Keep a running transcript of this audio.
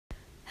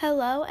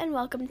Hello and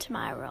welcome to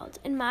my world.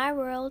 In my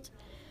world,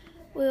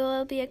 we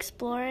will be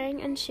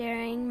exploring and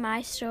sharing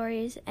my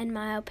stories and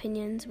my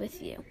opinions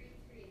with you.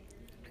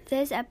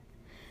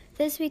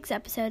 This week's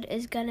episode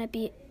is going to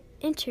be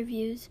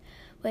interviews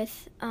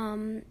with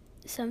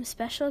some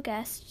special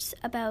guests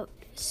about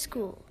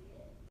school.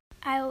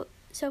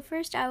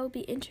 First I will be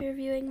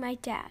interviewing my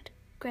dad,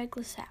 Greg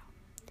LaSalle.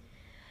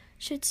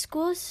 Should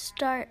schools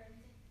start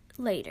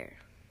later?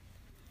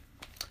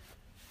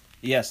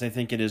 Yes, I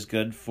think it is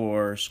good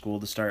for school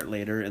to start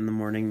later in the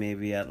morning,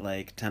 maybe at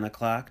like 10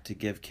 o'clock, to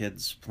give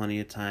kids plenty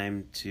of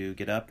time to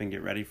get up and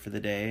get ready for the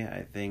day.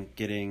 I think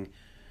getting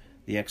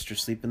the extra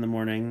sleep in the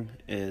morning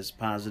is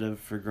positive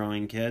for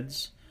growing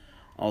kids.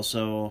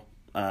 Also,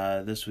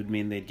 this would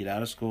mean they'd get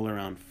out of school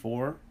around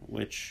 4,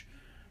 which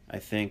I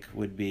think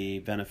would be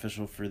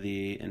beneficial for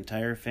the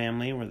entire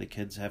family, where the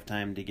kids have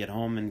time to get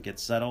home and get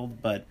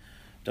settled, but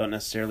don't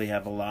necessarily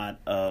have a lot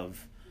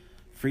of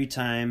free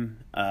time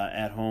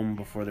at home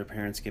before their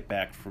parents get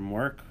back from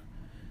work,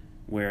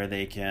 where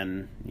they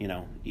can,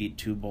 eat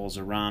 2 bowls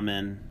of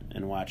ramen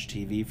and watch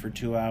TV for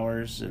 2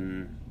 hours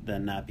and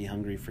then not be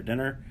hungry for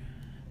dinner.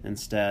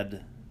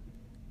 Instead,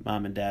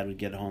 mom and dad would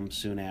get home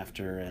soon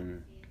after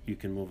and you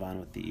can move on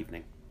with the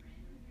evening.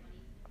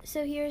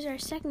 So here's our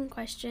second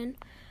question.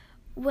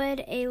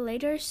 Would a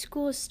later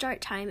school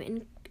start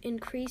time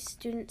increase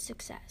student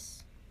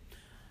success?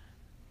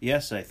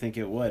 Yes, I think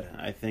it would.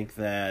 I think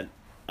that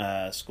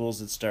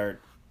schools that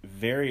start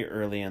very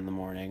early in the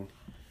morning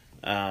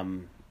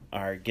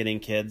are getting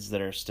kids that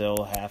are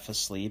still half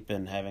asleep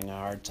and having a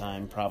hard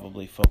time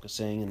probably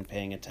focusing and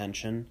paying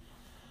attention.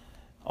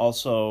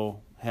 Also,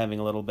 having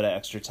a little bit of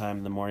extra time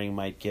in the morning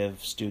might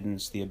give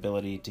students the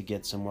ability to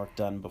get some work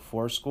done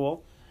before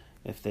school.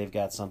 If they've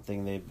got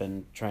something they've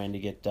been trying to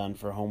get done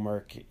for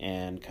homework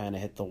and kind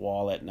of hit the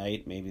wall at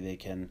night, maybe they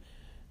can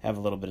have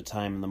a little bit of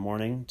time in the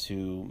morning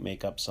to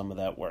make up some of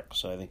that work.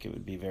 So I think it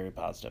would be very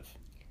positive.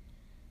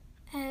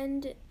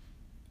 And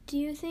do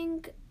you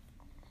think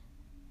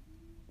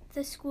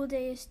the school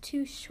day is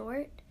too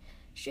short?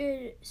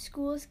 Should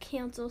schools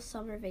cancel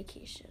summer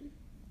vacation?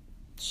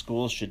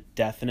 Schools should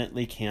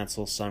definitely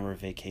cancel summer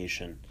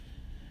vacation.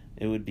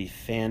 It would be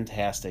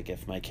fantastic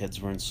if my kids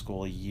were in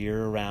school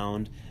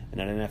year-round and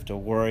I didn't have to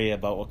worry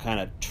about what kind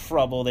of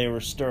trouble they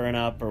were stirring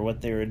up or what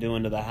they were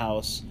doing to the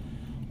house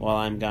while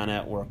I'm gone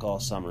at work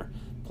all summer.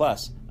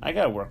 Plus, I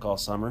got to work all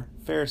summer.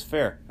 Fair is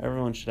fair.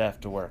 Everyone should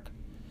have to work.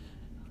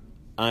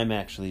 I'm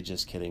actually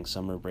just kidding.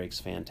 Summer break's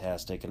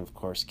fantastic, and of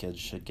course kids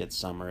should get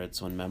summer.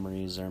 It's when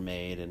memories are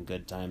made and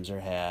good times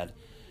are had,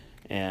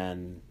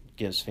 and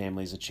gives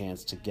families a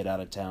chance to get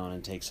out of town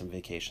and take some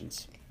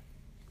vacations.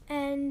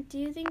 And do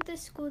you think the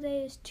school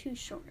day is too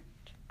short?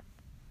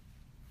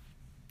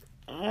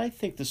 I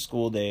think the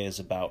school day is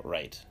about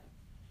right.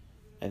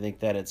 I think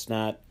that it's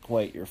not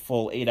quite your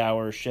full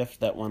 8-hour shift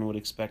that one would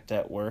expect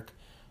at work,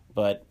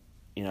 but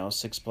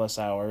 6+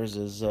 hours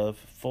is a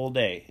full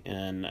day,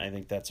 and I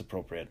think that's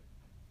appropriate.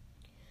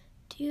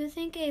 Do you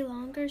think a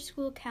longer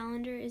school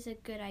calendar is a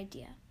good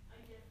idea?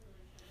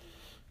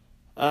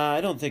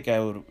 I don't think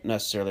I would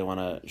necessarily want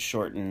to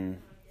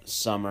shorten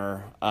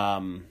summer.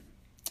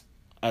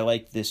 I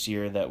like this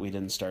year that we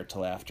didn't start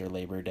till after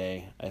Labor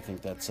Day. I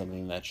think that's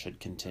something that should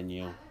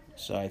continue.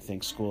 So I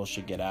think school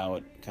should get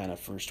out kind of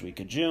first week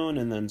of June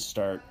and then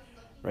start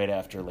right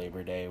after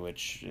Labor Day,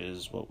 which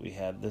is what we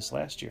had this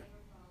last year.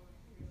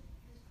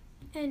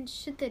 And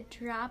should the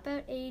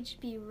dropout age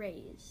be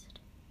raised?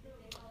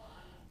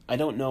 I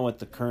don't know what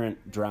the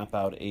current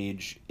dropout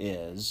age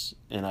is,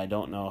 and I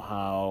don't know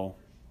how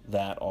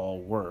that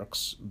all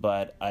works,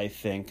 but I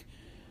think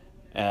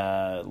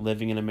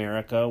living in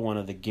America, one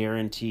of the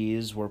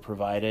guarantees we're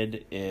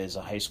provided is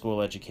a high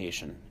school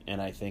education,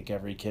 and I think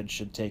every kid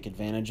should take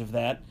advantage of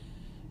that.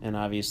 And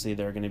obviously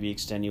there are going to be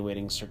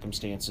extenuating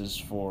circumstances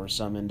for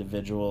some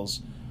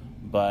individuals,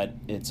 but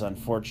it's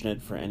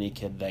unfortunate for any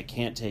kid that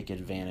can't take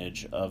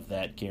advantage of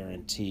that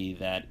guarantee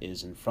that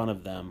is in front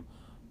of them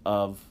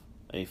of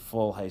a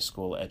full high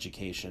school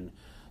education.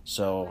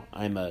 So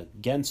I'm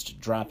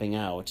against dropping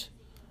out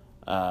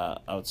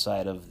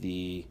outside of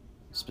the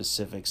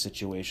specific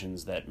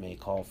situations that may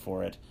call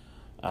for it.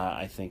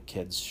 I think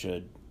kids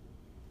should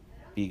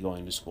be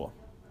going to school.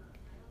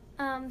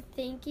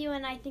 Thank you,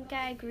 and I think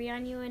I agree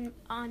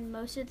on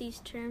most of these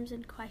terms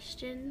and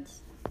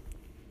questions.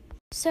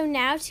 So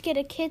now, to get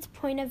a kid's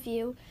point of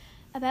view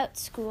about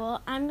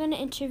school, I'm going to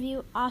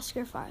interview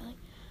Oscar Farley.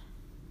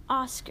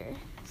 Oscar.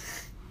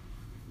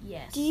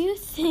 Yes. Do you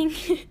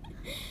think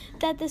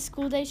that the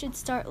school day should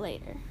start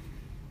later?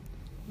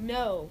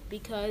 No,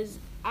 because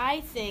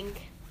I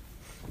think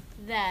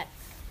that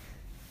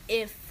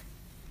if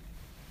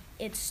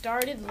it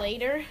started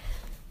later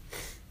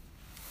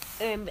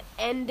and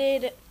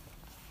ended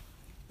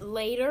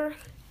later,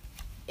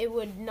 it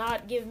would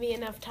not give me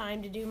enough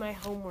time to do my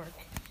homework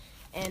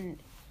and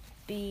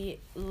be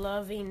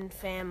loving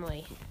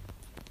family.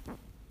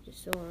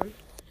 Just so on.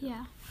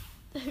 Yeah.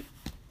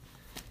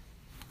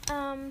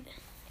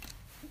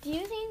 Do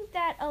you think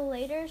that a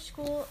later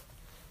school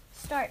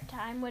start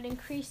time would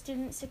increase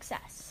student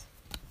success?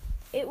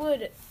 it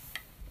would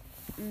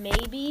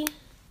maybe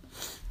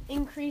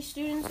increase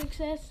student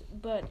success,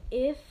 but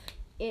if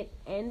it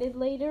ended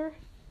later,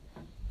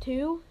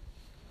 too,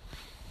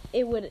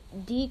 it would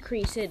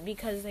decrease it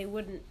because they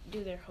wouldn't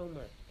do their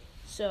homework.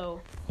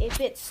 So, if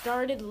it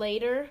started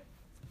later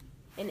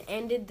and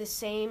ended the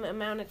same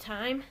amount of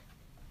time,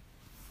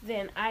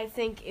 then I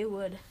think it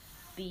would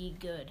be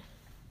good.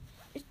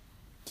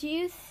 Do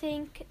you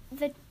think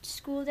the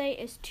school day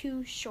is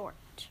too short?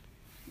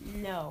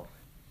 No.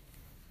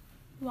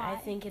 Why? I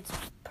think it's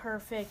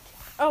perfect.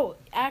 Oh,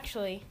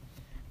 actually,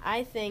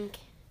 I think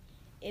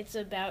it's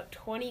about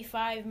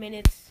 25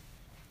 minutes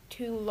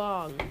too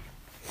long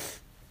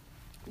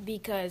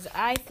because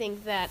I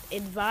think that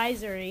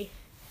advisory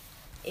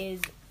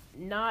is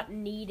not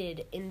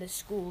needed in the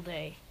school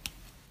day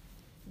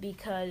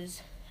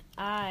because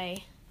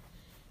I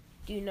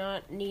do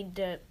not need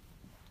to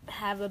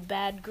have a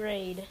bad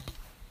grade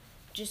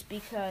just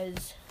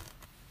because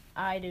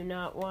I do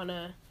not want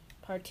to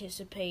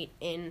participate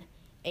in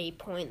a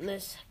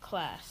pointless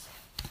class.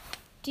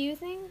 Do you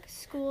think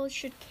schools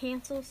should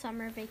cancel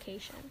summer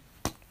vacation?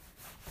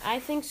 I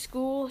think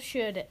school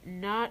should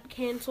not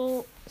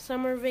cancel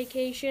summer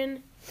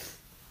vacation.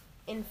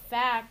 In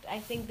fact, I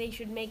think they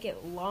should make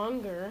it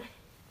longer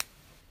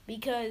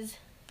because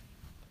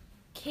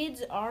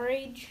kids our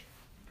age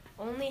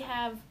only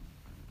have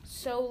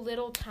so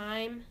little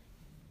time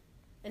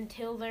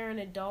until they're an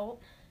adult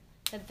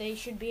that they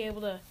should be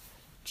able to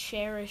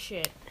cherish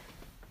it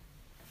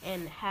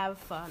and have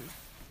fun.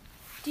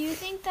 Do you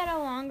think that a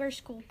longer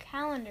school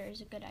calendar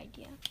is a good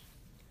idea?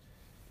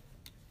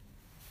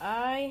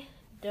 I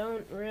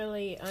don't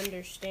really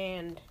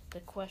understand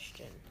the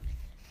question.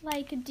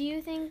 Like, do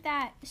you think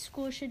that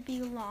school should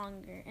be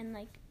longer and,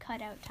 like,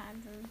 cut out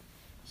time from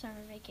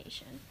summer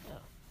vacation?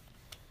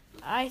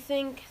 I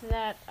think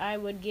that I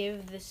would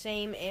give the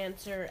same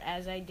answer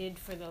as I did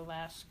for the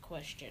last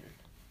question.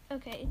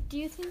 Okay, do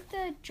you think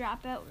the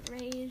dropout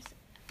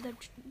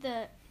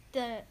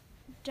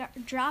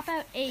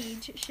dropout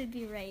age should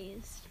be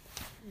raised?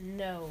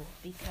 No,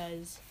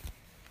 because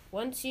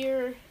once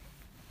you're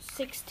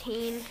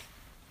 16,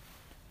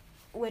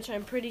 which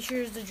I'm pretty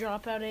sure is the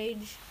dropout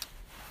age,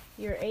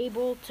 you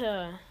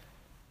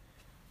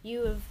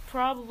have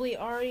probably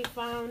already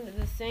found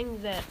the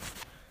thing that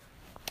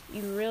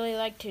you really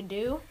like to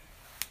do.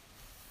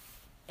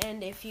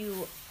 And if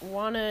you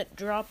want to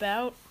drop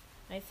out,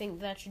 I think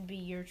that should be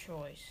your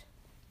choice.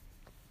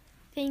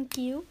 Thank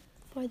you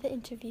for the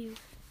interview.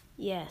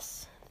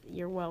 Yes,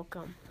 you're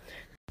welcome.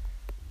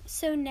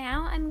 So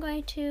now I'm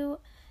going to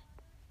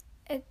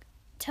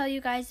tell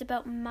you guys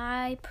about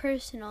my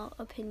personal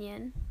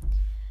opinion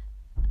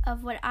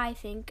of what I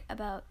think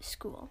about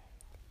school.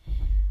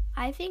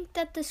 I think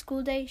that the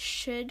school day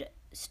should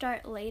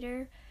start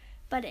later,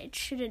 but it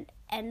shouldn't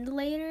end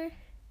later.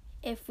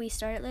 If we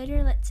start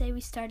later, let's say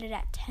we started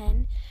at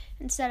 10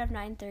 instead of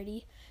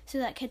 9:30, so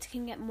that kids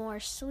can get more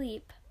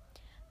sleep,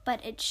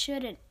 but it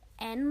shouldn't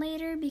end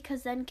later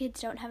because then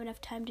kids don't have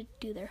enough time to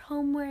do their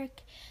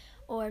homework,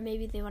 or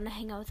maybe they want to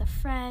hang out with a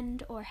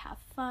friend or have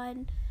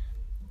fun,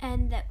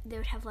 and that they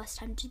would have less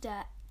time to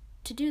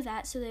do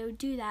that, so they would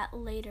do that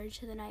later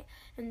into the night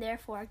and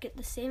therefore get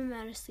the same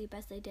amount of sleep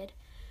as they did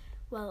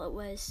while it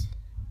was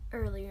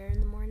earlier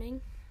in the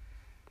morning.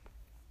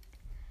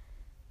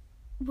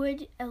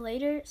 Would a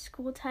later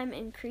school time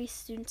increase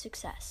student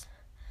success?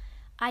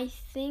 I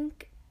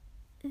think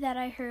that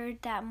I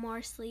heard that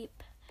more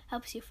sleep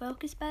helps you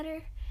focus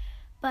better,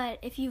 but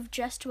if you've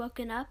just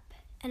woken up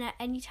and at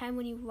any time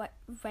when you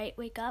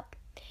wake up,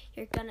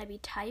 you're gonna be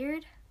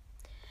tired,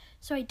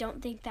 so I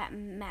don't think that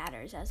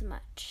matters as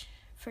much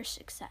for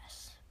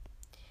success,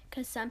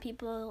 because some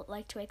people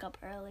like to wake up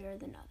earlier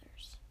than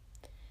others.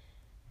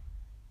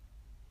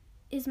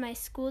 Is my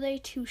school day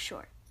too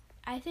short?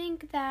 I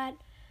think that,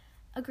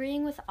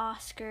 agreeing with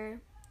Oscar,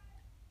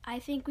 I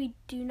think we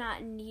do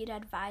not need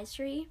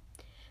advisory.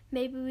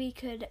 Maybe we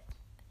could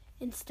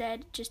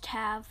instead just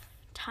have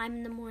time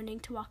in the morning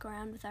to walk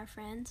around with our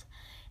friends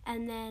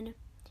and then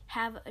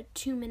have a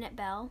 2-minute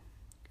bell.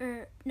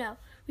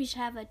 We should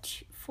have a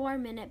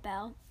 4-minute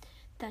bell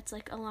that's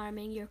like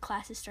alarming your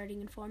class is starting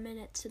in 4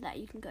 minutes so that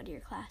you can go to your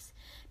class,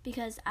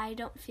 because I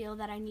don't feel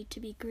that I need to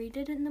be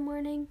greeted in the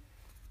morning,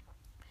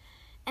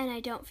 and I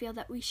don't feel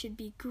that we should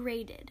be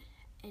graded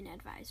in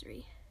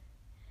advisory.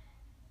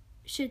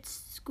 Should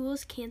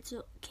schools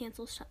cancel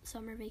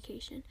summer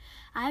vacation?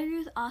 I agree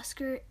with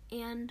Oscar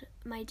and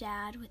my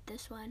dad with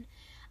this one.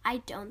 I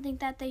don't think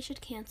that they should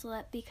cancel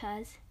it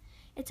because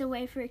it's a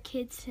way for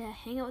kids to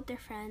hang out with their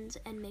friends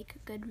and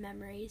make good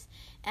memories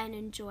and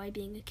enjoy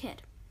being a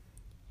kid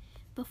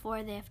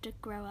before they have to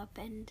grow up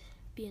and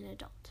be an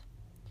adult.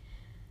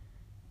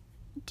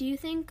 Do you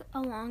think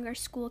a longer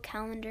school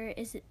calendar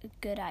is a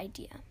good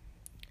idea?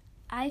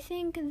 I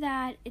think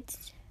that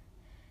it's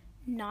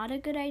not a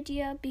good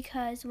idea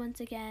because, once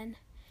again,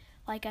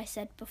 like I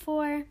said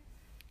before,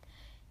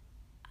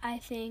 I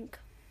think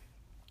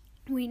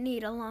we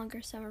need a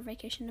longer summer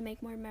vacation to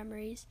make more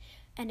memories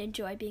and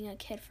enjoy being a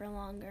kid for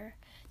longer.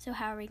 So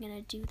how are we going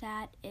to do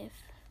that if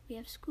we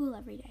have school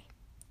every day?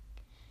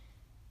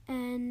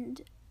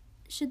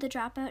 should the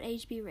dropout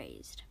age be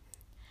raised?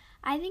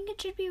 I think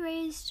it should be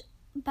raised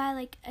by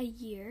like a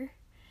year,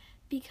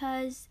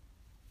 because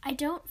I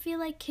don't feel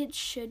like kids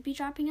should be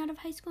dropping out of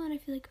high school, and I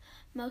feel like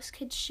most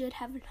kids should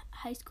have a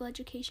high school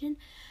education.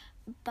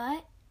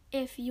 But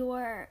if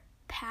your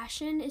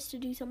passion is to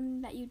do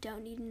something that you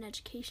don't need an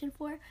education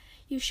for,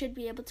 you should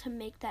be able to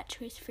make that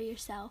choice for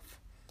yourself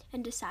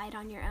and decide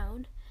on your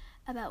own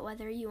about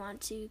whether you want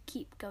to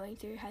keep going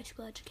through your high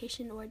school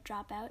education or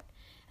drop out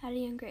at a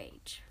younger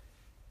age.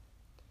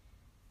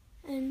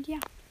 And yeah.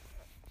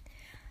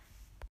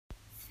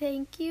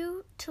 Thank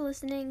you to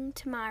listening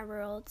to my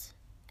world,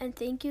 and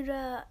thank you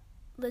to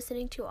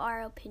listening to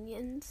our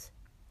opinions.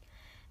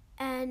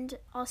 And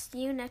I'll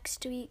see you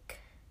next week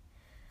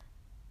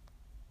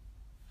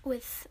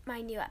with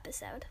my new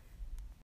episode.